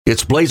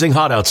It's blazing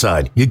hot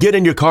outside. You get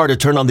in your car to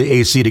turn on the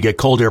AC to get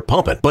cold air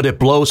pumping, but it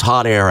blows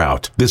hot air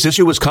out. This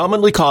issue is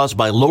commonly caused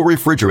by low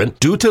refrigerant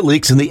due to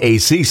leaks in the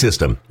AC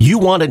system. You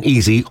want an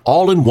easy,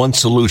 all-in-one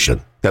solution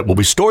that will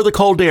restore the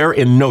cold air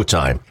in no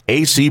time.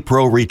 AC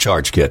Pro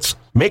Recharge Kits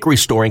make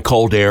restoring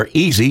cold air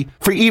easy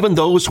for even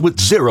those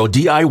with zero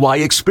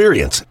DIY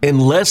experience in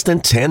less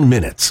than 10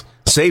 minutes.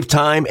 Save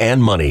time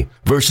and money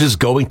versus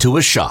going to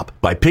a shop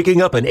by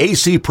picking up an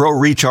AC Pro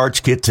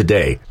Recharge Kit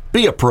today.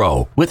 Be a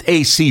pro with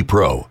AC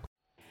Pro.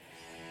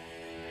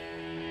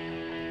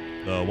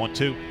 The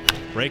 1-2.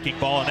 Breaking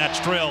ball, and that's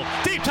drilled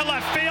deep to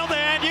left field,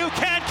 and you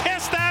can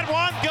kiss that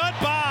one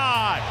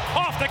goodbye.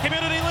 Off the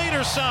community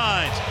leader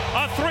signs.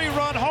 A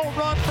 3-run home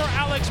run for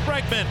Alex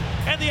Bregman,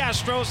 and the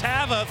Astros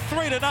have a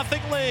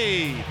 3-0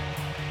 lead.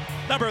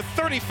 Number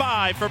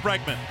 35 for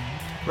Bregman.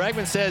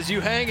 Bregman says,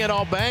 you hang it,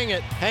 I'll bang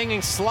it.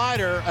 Hanging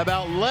slider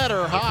about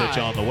letter high. Pitch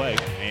on the way.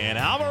 And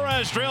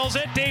Alvarez drills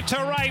it deep to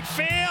right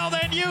field,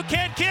 and you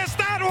can kiss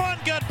that one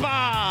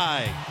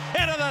goodbye.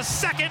 Into the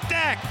second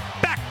deck.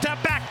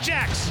 Back-to-back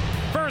jacks.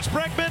 First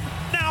Bregman,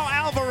 now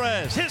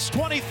Alvarez. His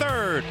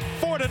 23rd.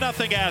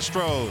 4-0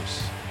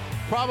 Astros.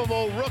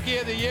 Probable Rookie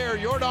of the Year,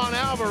 Yordan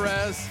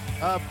Alvarez.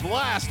 A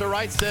blast to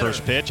right center.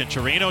 First pitch, and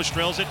Chirinos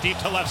drills it deep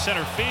to left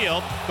center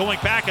field. Going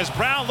back is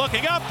Brown,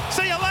 looking up.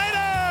 See you later!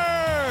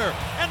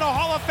 And the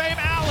Hall of Fame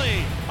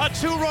alley. A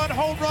 2-run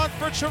home run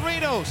for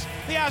Chirinos.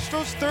 The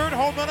Astros' 3rd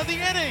home run of the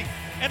inning.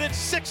 And it's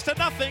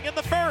 6-0 in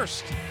the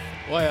first.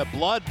 Boy, a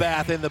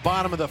bloodbath in the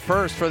bottom of the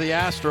first for the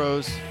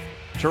Astros.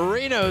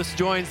 Chirinos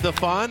joins the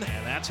fun.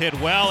 And that's hit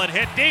well and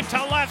hit deep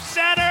to left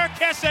center.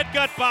 Kiss it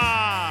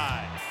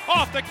goodbye.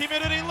 Off the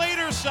community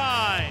leader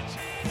signs.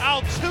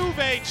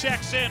 Altuve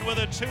checks in with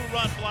a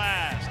 2-run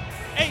blast.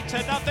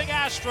 8-0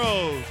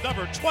 Astros.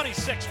 Number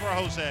 26 for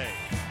Jose.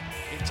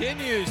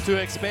 Continues to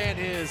expand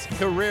his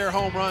career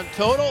home run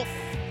total.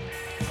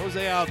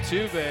 Jose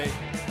Altuve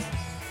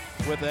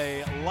with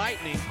a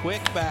lightning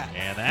quick bat.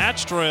 And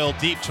that's drilled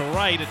deep to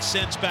right. It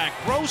sends back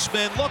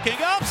Grossman looking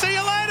up. See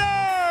you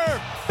later!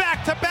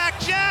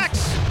 Back-to-back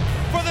jacks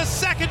for the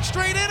 2nd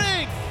straight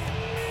inning.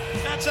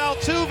 That's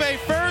Altuve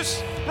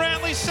first,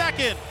 Brantley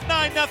second.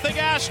 9-0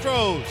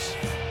 Astros.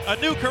 A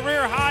new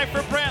career high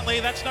for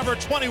Brantley. That's number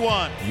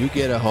 21. You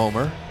get a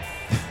homer.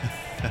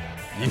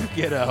 You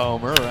get a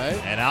homer, right?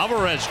 And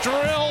Alvarez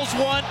drills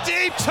one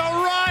deep to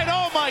right.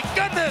 Oh my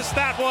goodness,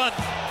 that one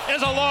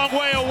is a long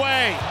way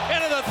away.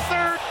 Into the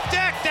 3rd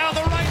deck down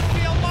the right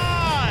field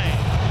line.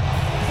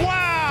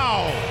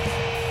 Wow!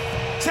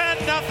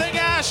 10-0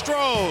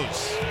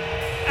 Astros.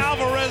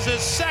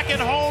 Alvarez's 2nd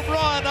home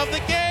run of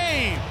the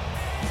game.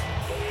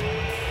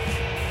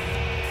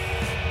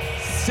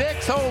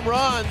 6 home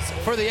runs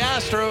for the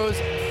Astros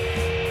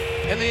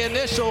in the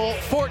initial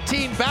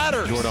 14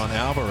 batters. Yordan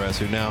Alvarez,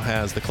 who now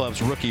has the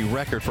club's rookie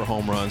record for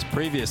home runs,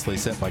 previously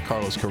set by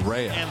Carlos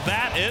Correa. And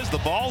that is the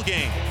ball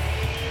game.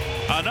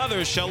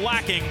 Another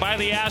shellacking by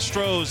the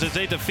Astros as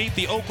they defeat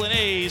the Oakland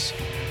A's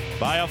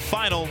by a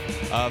final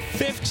of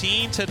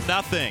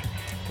 15-0.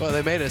 Well,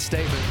 they made a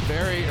statement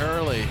very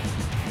early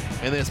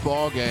in this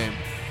ball game,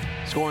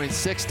 scoring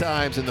 6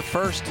 times in the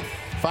first,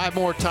 5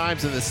 more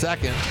times in the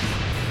second.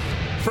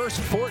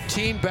 First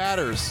 14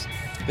 batters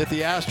that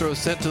the Astros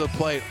sent to the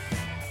plate,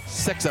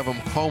 6 of them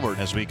homered.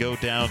 As we go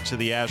down to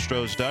the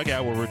Astros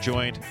dugout, where we're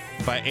joined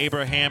by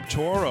Abraham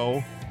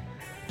Toro.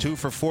 2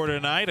 for 4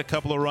 tonight, a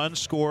couple of runs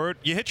scored.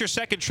 You hit your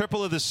 2nd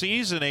triple of the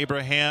season,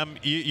 Abraham.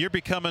 You're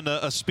becoming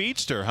a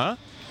speedster, huh?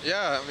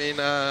 Yeah, I mean,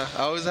 I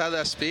always had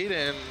that speed,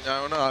 and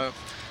I don't know,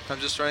 I'm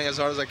just running as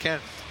hard as I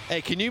can.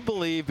 Hey, can you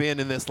believe being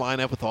in this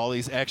lineup with all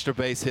these extra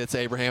base hits,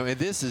 Abraham? And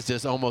this is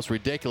just almost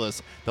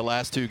ridiculous, the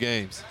last 2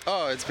 games.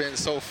 Oh, it's been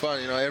so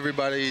fun. You know,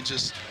 everybody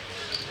it's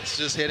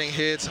just hitting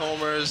hits,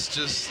 homers,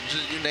 just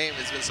you name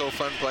it. It's been so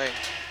fun playing.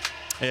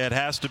 It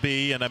has to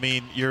be, and I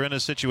mean, you're in a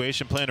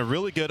situation playing a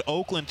really good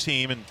Oakland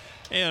team, and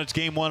you know, it's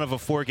game 1 of a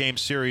 4-game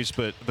series,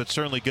 but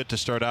certainly good to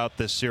start out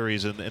this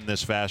series in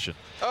this fashion.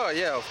 Oh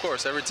yeah, of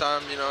course. Every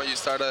time you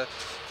start a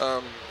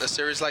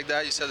series like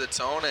that, you set the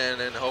tone,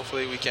 and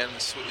hopefully we can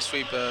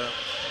sweep in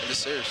the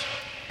series.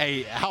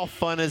 Hey, how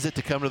fun is it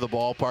to come to the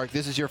ballpark?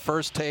 This is your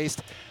first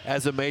taste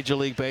as a Major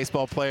League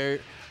Baseball player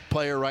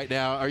right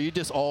now. Are you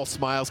just all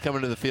smiles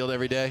coming to the field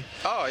every day?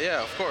 Oh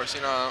yeah, of course. You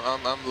know,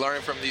 I'm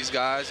learning from these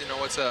guys. You know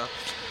what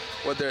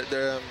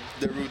their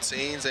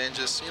routines, and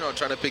just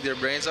trying to pick their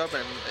brains up,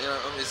 and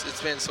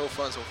it's been so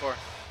fun so far.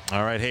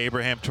 All right, hey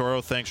Abraham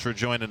Toro, thanks for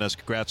joining us.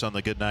 Congrats on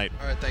the good night.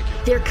 All right, thank you.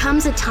 There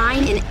comes a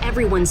time in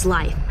everyone's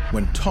life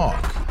when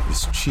talk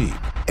is cheap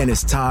and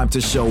it's time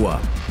to show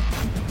up.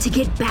 To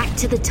get back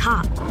to the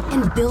top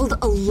and build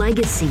a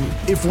legacy.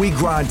 If we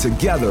grind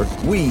together,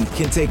 we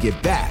can take it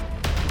back.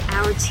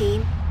 Our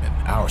team and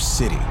our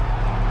city.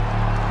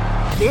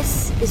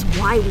 This is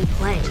why we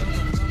play.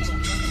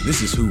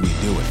 This is who we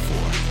do it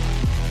for.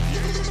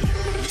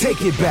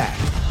 Take it back.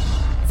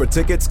 For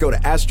tickets, go to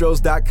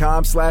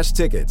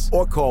Astros.com/tickets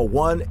or call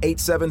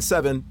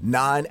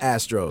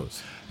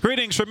 1-877-9-ASTROS.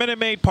 Greetings from Minute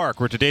Maid Park,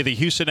 where today the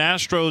Houston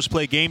Astros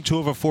play Game 2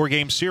 of a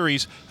 4-game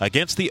series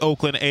against the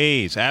Oakland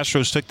A's.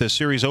 Astros took the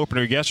series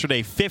opener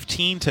yesterday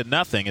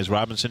 15-0 as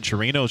Robinson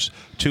Chirinos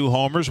 2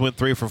 homers, went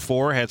 3 for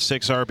 4, had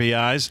 6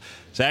 RBIs.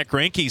 Zach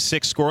Greinke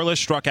 6 scoreless,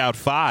 struck out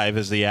 5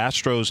 as the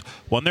Astros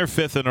won their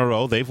 5th in a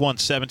row. They've won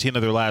 17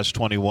 of their last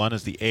 21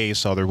 as the A's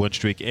saw their win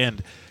streak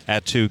end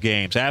at 2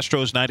 games.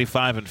 Astros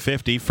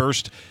 95-50,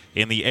 first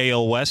in the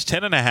AL West,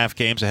 10.5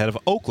 games ahead of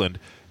Oakland,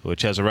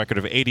 which has a record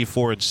of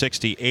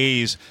 84-60.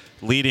 A's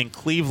leading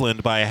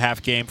Cleveland by a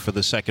half game for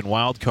the second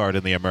wild card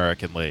in the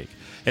American League.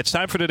 It's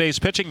time for today's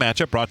pitching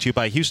matchup, brought to you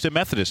by Houston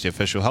Methodist, the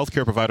official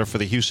healthcare provider for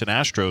the Houston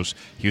Astros.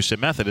 Houston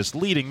Methodist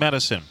leading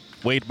medicine.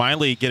 Wade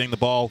Miley getting the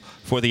ball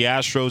for the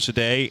Astros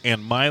today,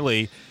 and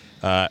Miley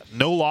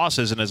no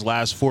losses in his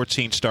last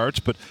 14 starts,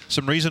 but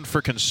some reason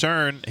for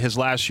concern. His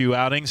last few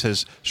outings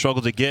has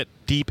struggled to get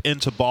deep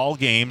into ball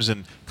games,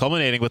 and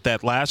culminating with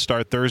that last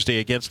start Thursday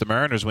against the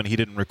Mariners when he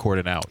didn't record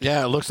an out.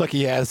 Yeah, it looks like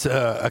he has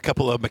a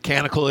couple of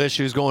mechanical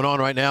issues going on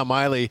right now.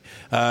 Miley,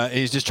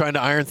 he's just trying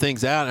to iron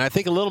things out, and I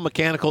think a little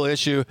mechanical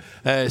issue,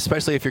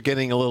 especially if you're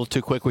getting a little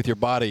too quick with your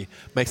body,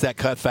 makes that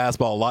cut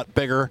fastball a lot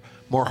bigger,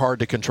 more hard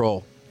to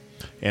control.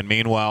 And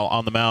meanwhile,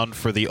 on the mound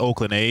for the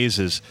Oakland A's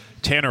is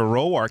Tanner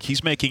Roark.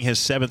 He's making his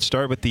 7th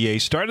start with the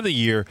A's. Started the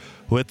year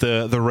with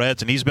the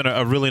Reds, and he's been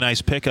a really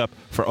nice pickup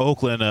for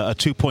Oakland, a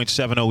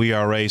 2.70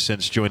 ERA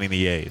since joining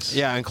the A's.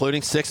 Yeah,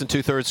 including 6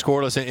 2/3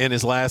 scoreless in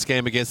his last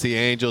game against the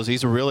Angels.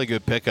 He's a really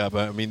good pickup.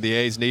 I mean, the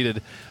A's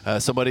needed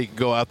somebody to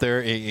go out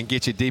there and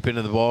get you deep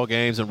into the ball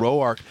games, and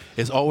Roark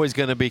is always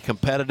going to be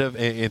competitive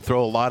and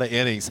throw a lot of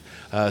innings,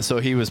 so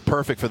he was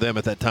perfect for them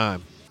at that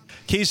time.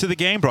 Keys to the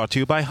Game brought to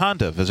you by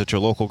Honda. Visit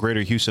your local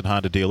Greater Houston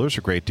Honda dealers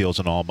for great deals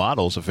on all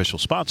models. Official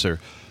sponsor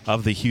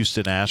of the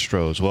Houston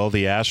Astros. Well,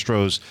 the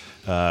Astros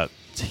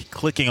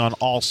clicking on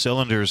all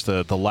cylinders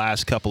the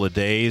last couple of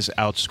days,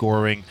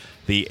 outscoring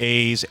the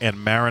A's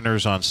and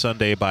Mariners on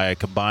Sunday by a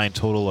combined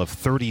total of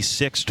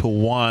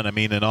 36-1. I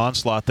mean, an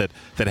onslaught that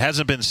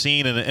hasn't been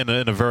seen in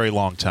a very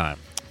long time.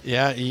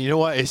 Yeah, you know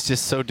what? It's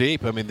just so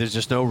deep. I mean, there's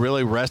just no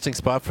really resting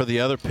spot for the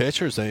other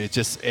pitchers. It's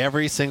just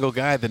every single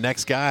guy, the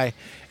next guy,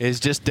 is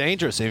just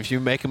dangerous. And if you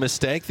make a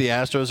mistake, the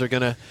Astros are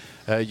going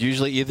to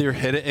usually either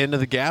hit it into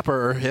the gap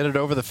or hit it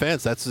over the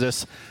fence. That's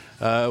just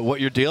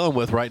what you're dealing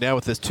with right now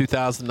with this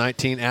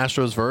 2019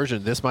 Astros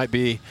version. This might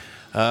be,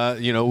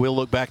 we'll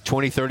look back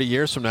 20, 30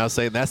 years from now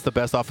saying that's the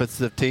best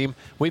offensive team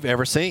we've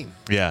ever seen.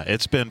 Yeah,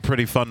 it's been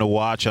pretty fun to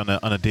watch on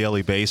a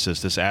daily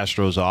basis, this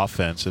Astros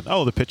offense. And,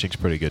 the pitching's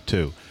pretty good,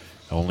 too.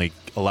 Only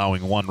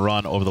allowing 1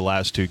 run over the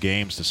last 2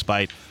 games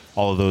despite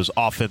all of those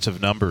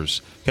offensive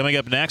numbers. Coming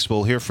up next,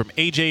 we'll hear from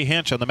A.J.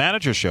 Hinch on The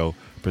Manager Show,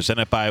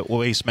 presented by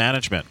Waste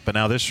Management. But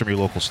now this from your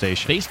local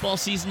station. Baseball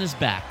season is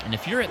back, and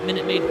if you're at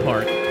Minute Maid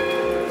Park,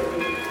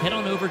 head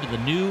on over to the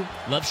new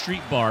Love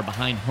Street Bar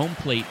behind home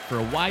plate for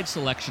a wide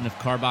selection of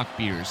Karbach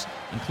beers,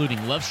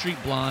 including Love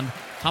Street Blonde,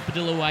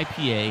 Hopadillo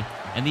IPA,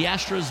 and the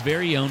Astros'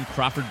 very own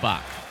Crawford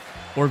Bock.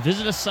 Or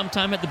visit us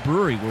sometime at the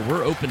brewery, where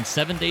we're open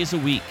 7 days a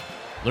week.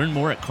 Learn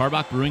more at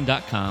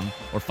carbachbrewing.com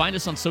or find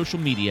us on social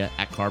media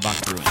at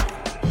Karbach Brewing.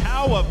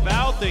 How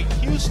about the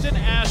Houston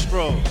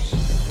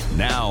Astros?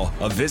 Now,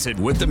 a visit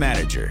with the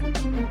manager.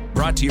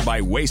 Brought to you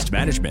by Waste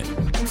Management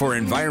for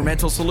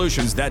environmental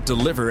solutions that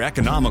deliver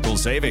economical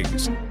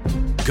savings.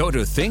 Go to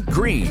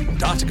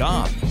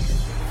thinkgreen.com.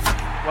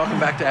 Welcome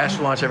back to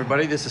Astro Launch,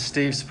 everybody. This is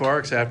Steve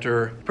Sparks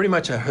after pretty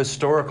much a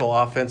historical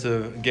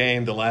offensive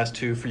game, the last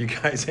 2 for you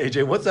guys.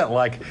 AJ, what's that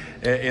like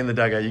in the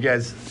dugout? You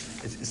guys,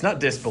 it's not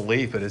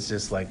disbelief, but it's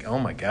just like, oh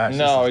my gosh.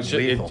 No,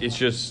 it's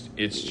just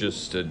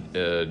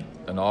an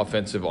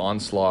offensive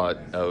onslaught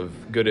of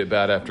good at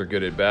bat after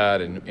good at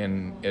bat,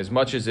 and as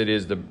much as it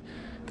is the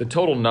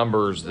total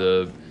numbers,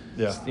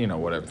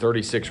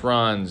 36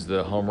 runs,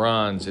 the home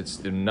runs, it's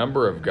the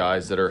number of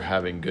guys that are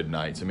having good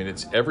nights. I mean,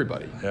 it's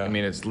everybody. Yeah. I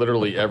mean, it's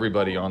literally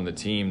everybody on the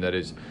team that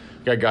is.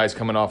 Got guys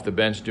coming off the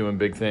bench doing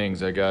big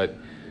things. I got,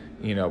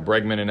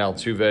 Bregman and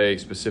Altuve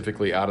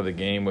specifically out of the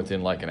game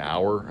within like an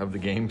hour of the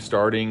game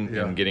starting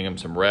and getting them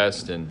some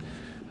rest, and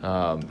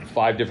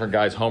 5 different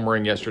guys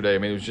homering yesterday. I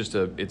mean, it was just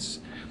it's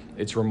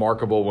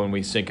remarkable when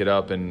we sync it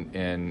up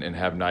and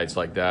have nights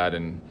like that,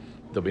 and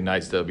they'll be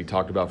nights that'll be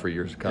talked about for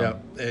years to come.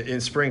 Yeah.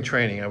 In spring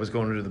training, I was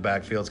going into the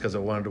backfields because I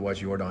wanted to watch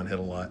Jordan hit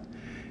a lot.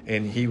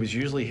 And he was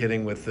usually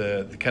hitting with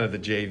the kind of the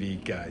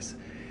JV guys.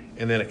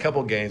 And then a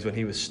couple games when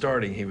he was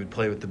starting, he would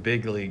play with the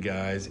big league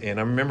guys. And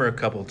I remember a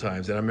couple of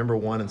times, and I remember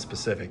one in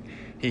specific,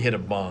 he hit a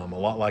bomb, a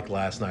lot like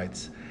last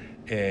night's.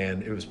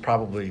 And it was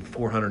probably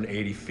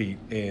 480 feet.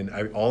 And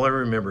all I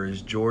remember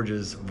is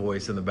George's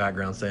voice in the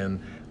background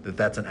saying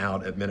that's an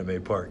out at Minute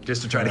Maid Park,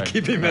 just to try to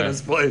keep him in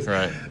his place.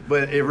 Right.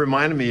 But it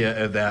reminded me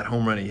of that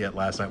home run he hit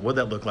last night. What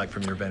did that look like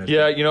from your vantage?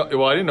 Yeah, I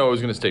didn't know it was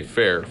going to stay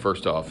fair,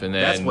 first off. And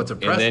then, that's what's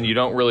impressive. And then you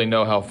don't really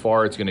know how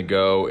far it's going to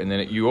go. And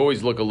then you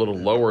always look a little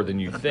lower than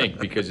you think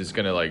because it's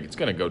going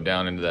to go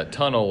down into that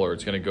tunnel, or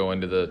it's going to go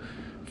into the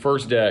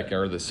first deck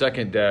or the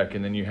second deck.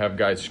 And then you have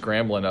guys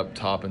scrambling up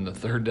top in the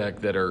third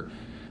deck that are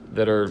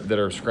that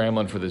are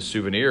scrambling for this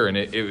souvenir, and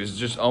it was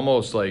just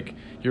almost like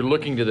you're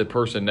looking to the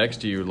person next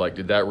to you like,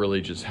 did that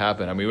really just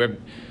happen? I mean, I've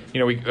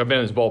been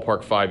in this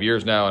ballpark 5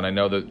 years now, and I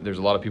know that there's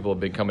a lot of people who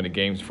have been coming to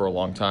games for a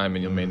long time,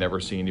 and you may never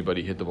see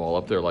anybody hit the ball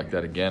up there like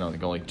that again. I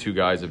think only 2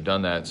 guys have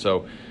done that.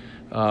 So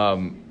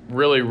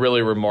really,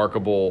 really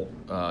remarkable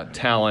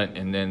talent,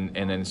 and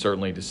then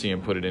certainly to see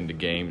him put it into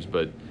games.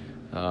 But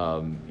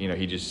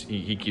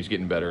he keeps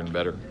getting better and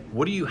better.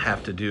 What do you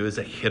have to do as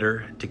a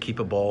hitter to keep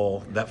a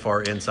ball that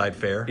far inside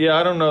fair? Yeah,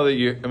 I don't know that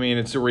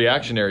it's a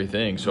reactionary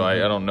thing, so I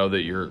don't know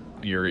that you're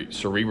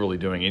cerebrally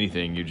doing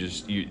anything. You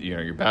just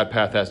your bat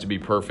path has to be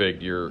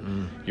perfect,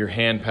 your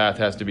hand path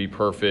has to be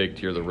perfect,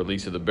 the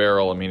release of the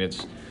barrel. I mean,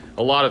 it's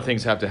a lot of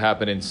things have to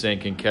happen in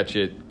sync and catch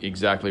it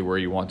exactly where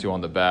you want to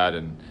on the bat,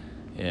 and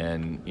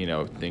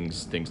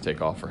things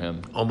take off for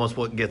him. Almost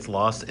what gets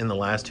lost in the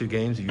last 2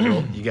 games,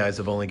 you guys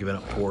have only given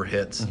up 4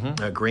 hits.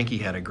 Greinke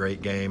had a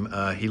great game.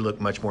 He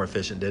looked much more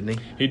efficient, didn't he?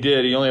 He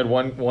did. He only had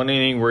one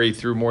inning where he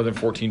threw more than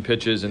 14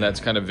 pitches, and that's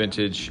kind of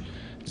vintage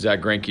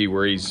Zach Greinke,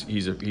 where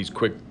he's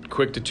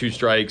quick to 2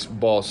 strikes,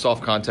 ball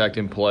soft contact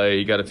in play.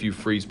 He got a few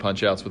freeze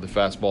punch outs with the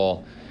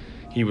fastball.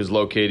 He was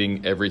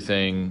locating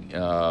everything.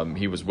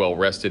 He was well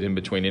rested in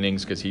between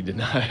innings because he did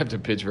not have to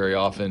pitch very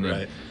often.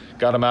 Right.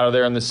 Got him out of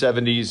there in the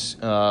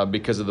 70s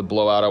because of the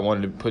blowout. I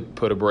wanted to put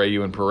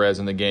Abreu and Perez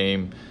in the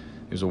game.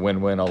 It was a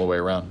win-win all the way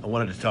around. I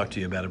wanted to talk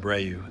to you about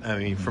Abreu. I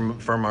mean,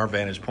 from our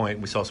vantage point,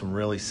 we saw some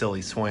really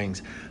silly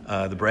swings.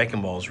 The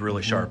breaking ball is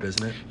really sharp,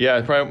 isn't it?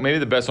 Yeah, probably maybe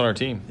the best on our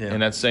team, yeah.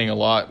 And that's saying a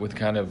lot with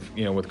kind of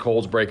with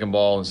Cole's breaking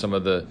ball and some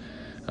of the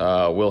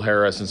Will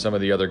Harris and some of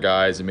the other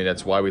guys. I mean,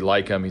 that's why we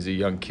like him. He's a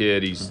young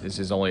kid. This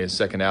is only his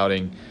 2nd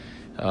outing.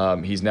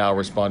 He's now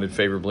responded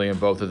favorably in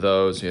both of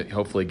those.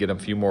 Hopefully, get him a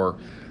few more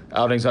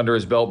outings under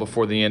his belt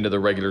before the end of the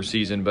regular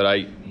season, but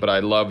I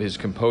love his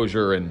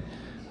composure,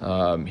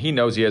 and he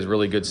knows he has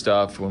really good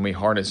stuff. When we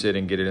harness it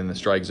and get it in the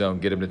strike zone,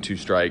 get him to 2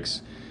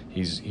 strikes,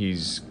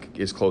 he's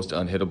as close to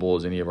unhittable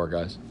as any of our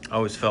guys. I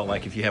always felt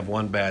like if you have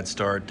one bad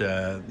start,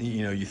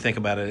 you think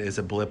about it as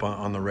a blip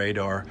on the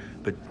radar,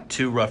 but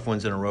 2 rough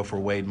ones in a row for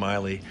Wade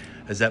Miley.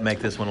 Does that make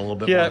this one a little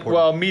bit more important?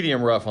 Well,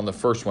 medium rough on the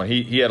first one.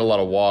 He had a lot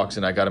of walks,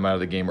 and I got him out of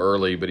the game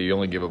early, but he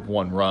only gave up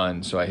 1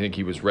 run, so I think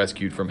he was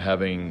rescued from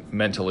having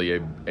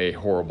mentally a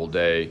horrible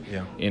day.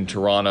 Yeah. In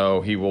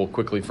Toronto. He will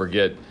quickly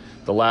forget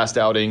the last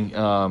outing.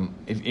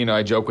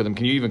 I joke with him,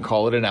 can you even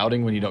call it an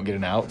outing when you don't get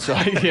an out? So,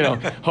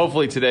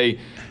 hopefully today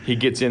he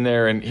gets in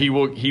there, and he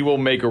will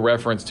make a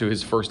reference to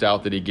his first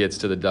out that he gets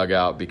to the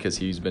dugout, because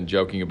he's been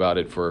joking about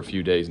it for a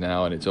few days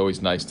now, and it's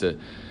always nice to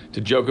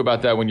joke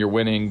about that when you're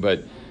winning,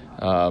 but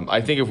I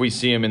think if we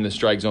see him in the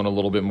strike zone a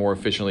little bit more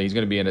efficiently, he's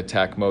going to be in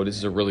attack mode. This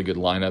is a really good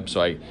lineup,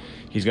 so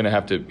he's going to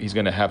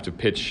have to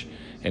pitch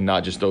and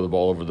not just throw the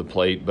ball over the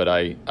plate. But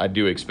I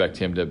do expect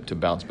him to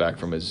bounce back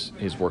from his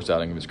worst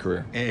outing of his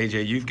career.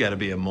 AJ, you've got to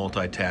be a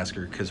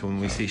multitasker, because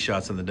when we see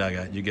shots in the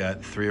dugout, you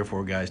got 3 or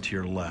 4 guys to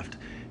your left.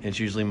 It's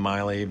usually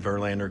Miley,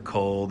 Verlander,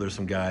 Cole. There's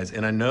some guys,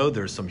 and I know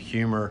there's some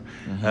humor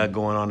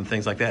going on and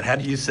things like that. How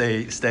do you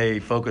stay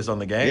focused on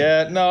the game?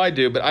 Yeah, no, I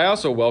do, but I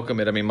also welcome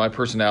it. I mean, my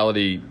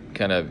personality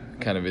kind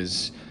of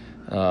is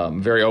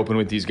very open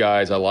with these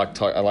guys. I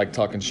like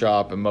talking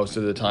shop, and most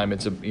of the time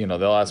it's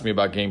they'll ask me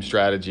about game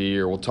strategy,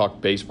 or we'll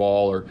talk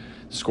baseball, or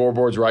the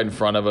scoreboard's right in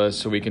front of us,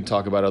 so we can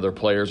talk about other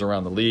players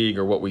around the league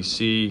or what we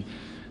see.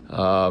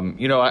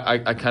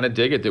 I kind of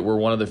dig it that we're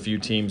one of the few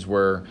teams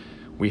where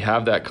we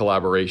have that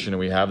collaboration and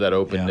we have that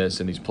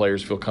openness, and these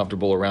players feel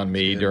comfortable around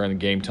me during the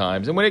game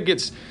times. And when it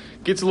gets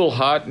a little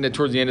hot and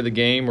towards the end of the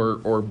game,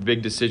 or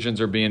big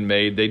decisions are being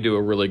made, they do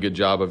a really good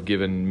job of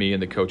giving me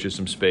and the coaches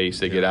some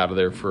space. They get out of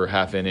there for a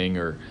half inning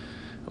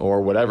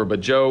or whatever. But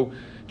Joe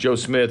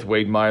Smith,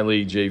 Wade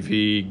Miley,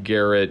 JV,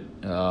 Garrett,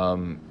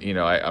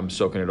 I'm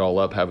soaking it all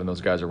up, having those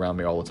guys around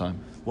me all the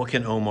time. What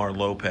can Omar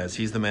Lopez,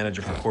 he's the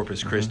manager for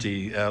Corpus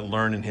Christi,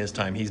 learn in his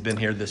time? He's been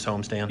here this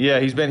homestand? Yeah,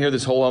 he's been here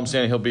this whole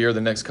homestand. He'll be here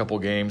the next couple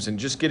games. And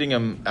just getting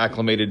him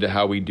acclimated to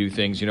how we do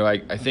things.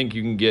 I think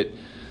you can get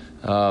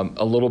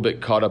a little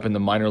bit caught up in the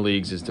minor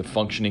leagues as to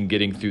functioning,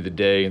 getting through the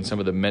day, and some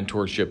of the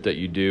mentorship that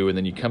you do. And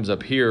then he comes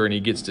up here and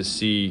he gets to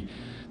see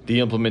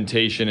the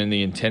implementation and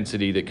the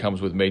intensity that comes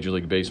with Major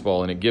League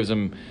Baseball. And it gives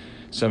him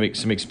some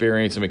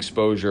experience, some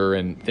exposure,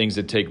 and things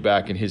to take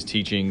back in his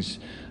teachings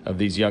of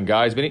these young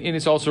guys. And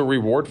it's also a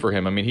reward for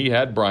him. I mean, he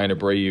had Brian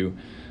Abreu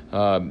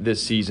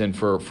this season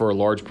for a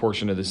large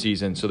portion of the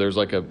season. So there's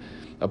like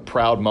a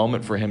proud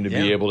moment for him to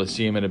be able to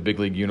see him in a big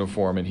league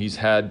uniform. And he's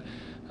had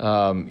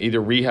either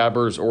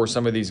rehabbers or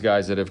some of these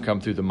guys that have come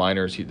through the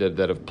minors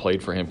that have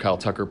played for him. Kyle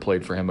Tucker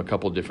played for him a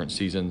couple different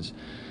seasons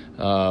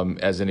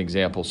as an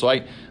example. So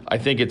I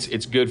think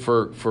it's good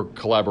for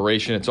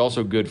collaboration. It's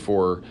also good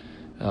for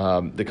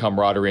the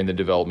camaraderie and the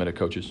development of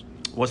coaches.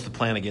 What's the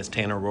plan against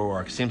Tanner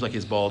Roark? It seems like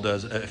his ball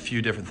does a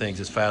few different things.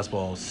 His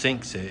fastball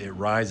sinks, it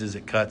rises,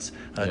 it cuts.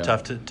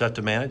 Tough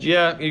to manage.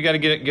 Yeah, you got to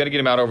get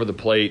him out over the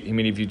plate. I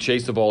mean, if you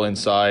chase the ball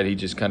inside, he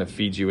just kind of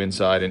feeds you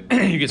inside,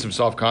 and you get some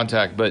soft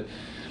contact. But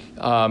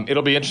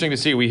It'll be interesting to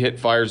see. We hit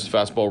Fiers'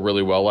 fastball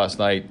really well last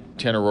night.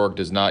 Tanner Roark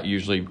does not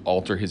usually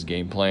alter his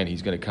game plan.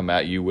 He's going to come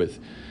at you with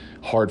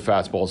hard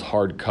fastballs,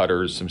 hard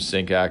cutters, some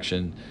sink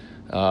action.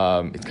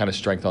 It's kind of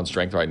strength on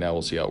strength right now.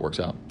 We'll see how it works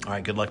out. All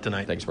right, good luck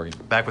tonight. Thanks,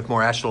 Bergie. Back with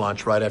more Astro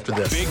Launch right after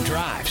this. Big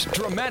drives,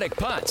 dramatic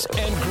putts,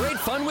 and great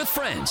fun with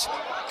friends.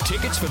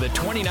 Tickets for the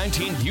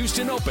 2019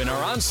 Houston Open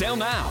are on sale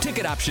now.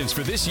 Ticket options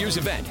for this year's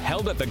event,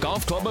 held at the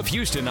Golf Club of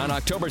Houston on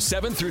October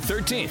 7th through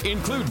 13th,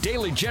 include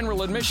daily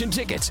general admission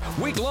tickets,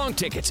 week-long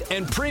tickets,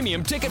 and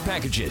premium ticket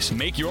packages.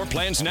 Make your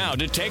plans now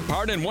to take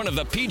part in one of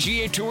the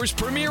PGA Tour's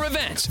premier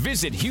events.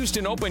 Visit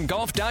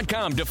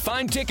HoustonOpenGolf.com to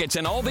find tickets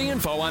and all the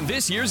info on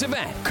this year's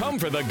event. Come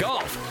for the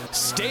golf.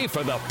 Stay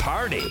for the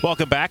party.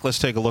 Welcome back. Let's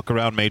take a look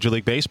around Major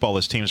League Baseball.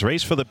 This team's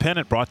race for the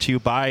pennant brought to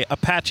you by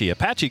Apache.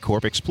 Apache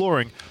Corp,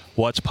 exploring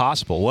what's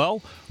possible.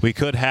 Well, we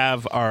could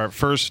have our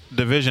first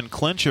division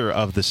clincher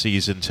of the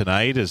season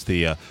tonight as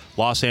the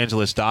Los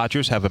Angeles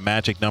Dodgers have a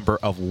magic number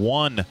of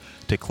 1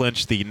 to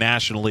clinch the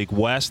National League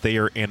West. They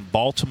are in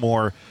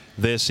Baltimore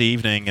this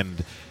evening,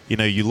 and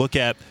you look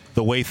at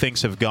the way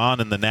things have gone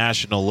in the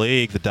National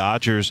League. The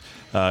Dodgers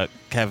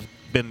have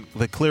been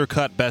the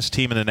clear-cut best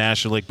team in the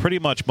National League pretty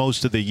much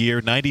most of the year,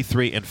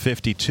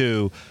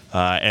 93-52,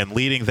 and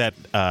leading that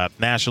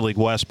National League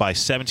West by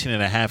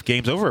 17.5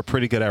 games over a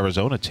pretty good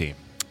Arizona team.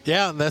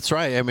 Yeah, that's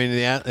right. I mean,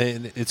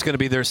 it's going to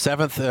be their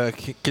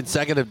 7th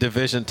consecutive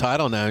division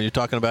title now. You're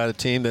talking about a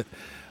team that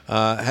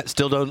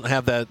still don't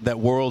have that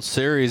World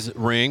Series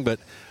ring, but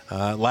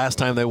last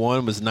time they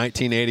won was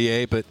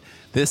 1988. But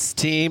this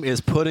team is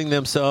putting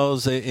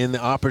themselves in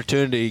the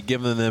opportunity,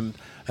 giving them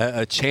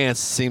a chance,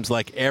 seems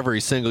like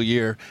every single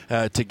year,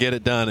 to get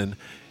it done.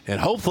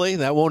 And hopefully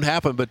that won't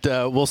happen, but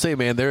we'll see,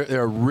 man. They're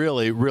a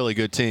really, really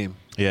good team.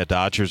 Yeah,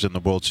 Dodgers in the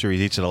World Series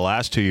each of the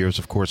last 2 years,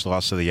 of course,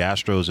 lost to the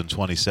Astros in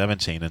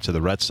 2017 and to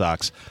the Red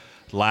Sox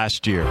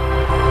last year.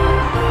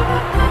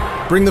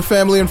 Bring the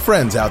family and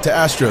friends out to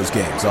Astros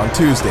games on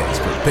Tuesdays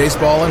for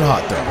baseball and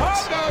hot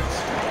dogs.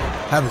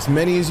 Have as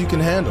many as you can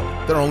handle.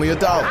 They're only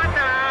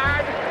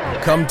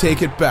 $1. Come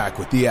take it back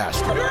with the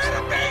Astros. You're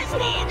in a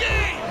baseball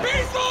game!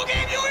 Baseball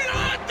game, you eat a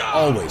hot dog!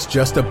 Always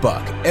just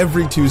 $1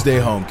 every Tuesday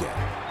home game.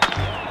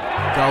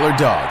 Dollar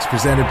Dogs,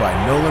 presented by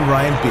Nolan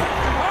Ryan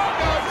Beer.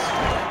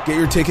 Get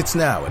your tickets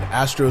now at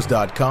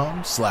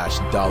astros.com/$. What's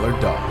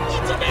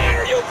the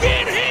matter, you kid?